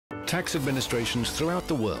Tax administrations throughout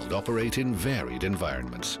the world operate in varied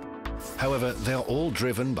environments. However, they are all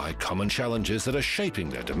driven by common challenges that are shaping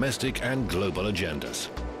their domestic and global agendas.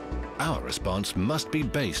 Our response must be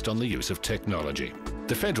based on the use of technology.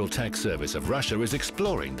 The Federal Tax Service of Russia is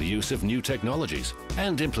exploring the use of new technologies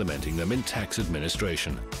and implementing them in tax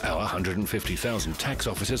administration. Our 150,000 tax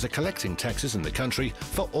officers are collecting taxes in the country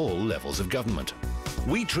for all levels of government.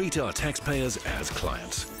 We treat our taxpayers as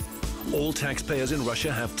clients. All taxpayers in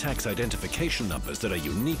Russia have tax identification numbers that are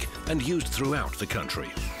unique and used throughout the country.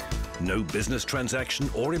 No business transaction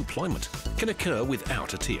or employment can occur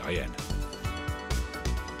without a TIN.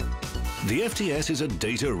 The FTS is a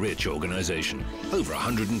data-rich organization. Over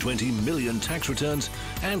 120 million tax returns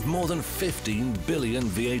and more than 15 billion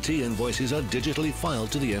VAT invoices are digitally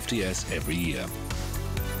filed to the FTS every year.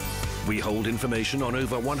 We hold information on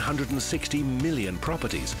over 160 million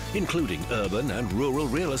properties, including urban and rural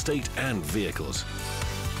real estate and vehicles.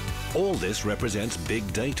 All this represents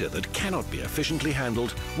big data that cannot be efficiently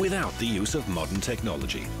handled without the use of modern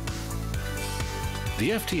technology. The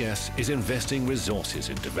FTS is investing resources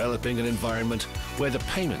in developing an environment where the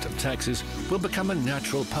payment of taxes will become a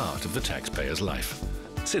natural part of the taxpayer's life.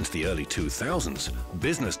 Since the early 2000s,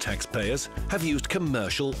 business taxpayers have used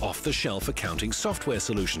commercial off-the-shelf accounting software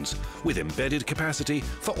solutions with embedded capacity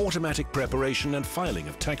for automatic preparation and filing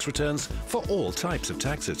of tax returns for all types of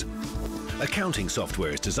taxes. Accounting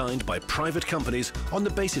software is designed by private companies on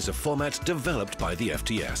the basis of formats developed by the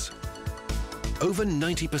FTS. Over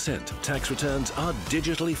 90% of tax returns are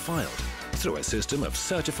digitally filed through a system of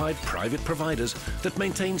certified private providers that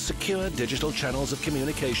maintain secure digital channels of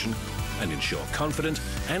communication and ensure confident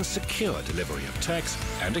and secure delivery of tax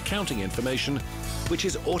and accounting information, which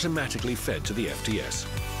is automatically fed to the FTS.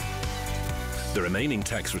 The remaining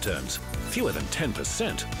tax returns, fewer than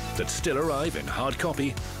 10%, that still arrive in hard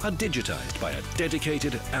copy are digitized by a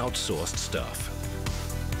dedicated outsourced staff.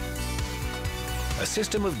 A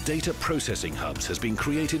system of data processing hubs has been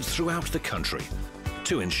created throughout the country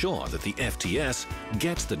to ensure that the FTS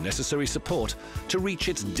gets the necessary support to reach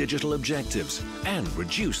its digital objectives and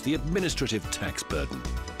reduce the administrative tax burden.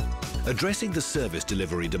 Addressing the service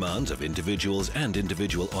delivery demands of individuals and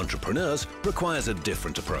individual entrepreneurs requires a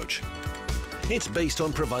different approach. It's based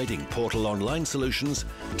on providing portal online solutions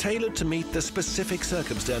tailored to meet the specific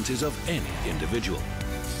circumstances of any individual.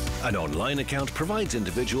 An online account provides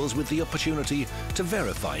individuals with the opportunity to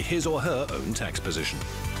verify his or her own tax position.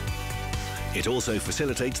 It also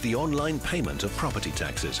facilitates the online payment of property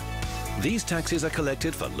taxes. These taxes are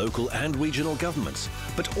collected for local and regional governments,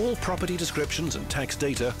 but all property descriptions and tax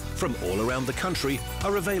data from all around the country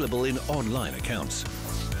are available in online accounts.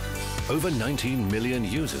 Over 19 million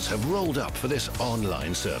users have rolled up for this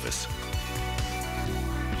online service.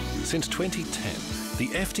 Since 2010,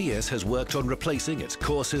 the FTS has worked on replacing its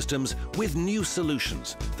core systems with new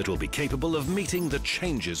solutions that will be capable of meeting the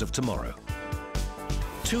changes of tomorrow.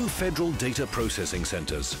 2 federal data processing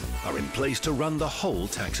centers are in place to run the whole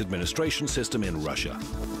tax administration system in Russia.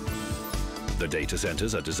 The data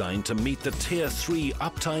centers are designed to meet the Tier 3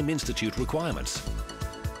 Uptime Institute requirements.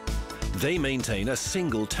 They maintain a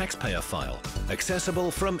single taxpayer file,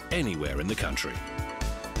 accessible from anywhere in the country.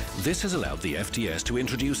 This has allowed the FTS to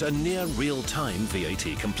introduce a near real-time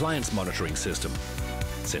VAT compliance monitoring system.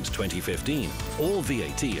 Since 2015, all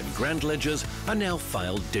VAT and grant ledgers are now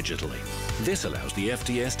filed digitally. This allows the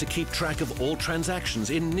FTS to keep track of all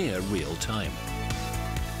transactions in near real time.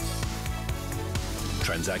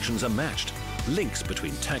 Transactions are matched, links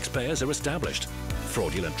between taxpayers are established,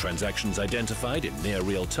 fraudulent transactions identified in near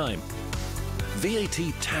real time.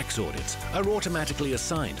 VAT tax audits are automatically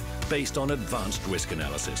assigned based on advanced risk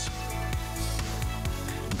analysis.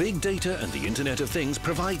 Big data and the Internet of Things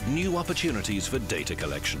provide new opportunities for data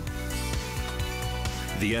collection.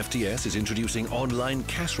 The FTS is introducing online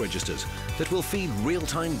cash registers that will feed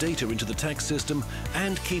real-time data into the tax system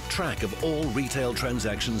and keep track of all retail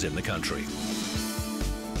transactions in the country.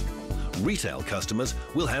 Retail customers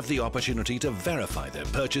will have the opportunity to verify their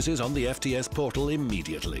purchases on the FTS portal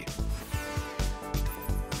immediately.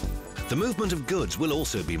 The movement of goods will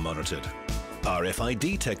also be monitored.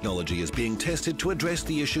 RFID technology is being tested to address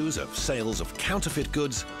the issues of sales of counterfeit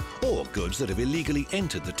goods or goods that have illegally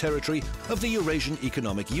entered the territory of the Eurasian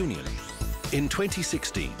Economic Union. In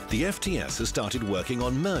 2016, the FTS has started working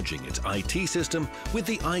on merging its IT system with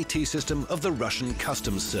the IT system of the Russian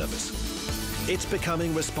Customs Service. It's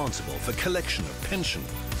becoming responsible for collection of pension,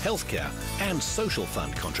 healthcare and social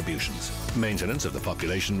fund contributions, maintenance of the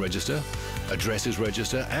population register, addresses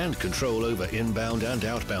register and control over inbound and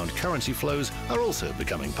outbound currency flows are also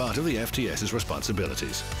becoming part of the FTS's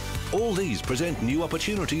responsibilities. All these present new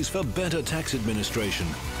opportunities for better tax administration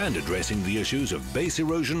and addressing the issues of base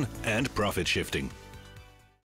erosion and profit shifting.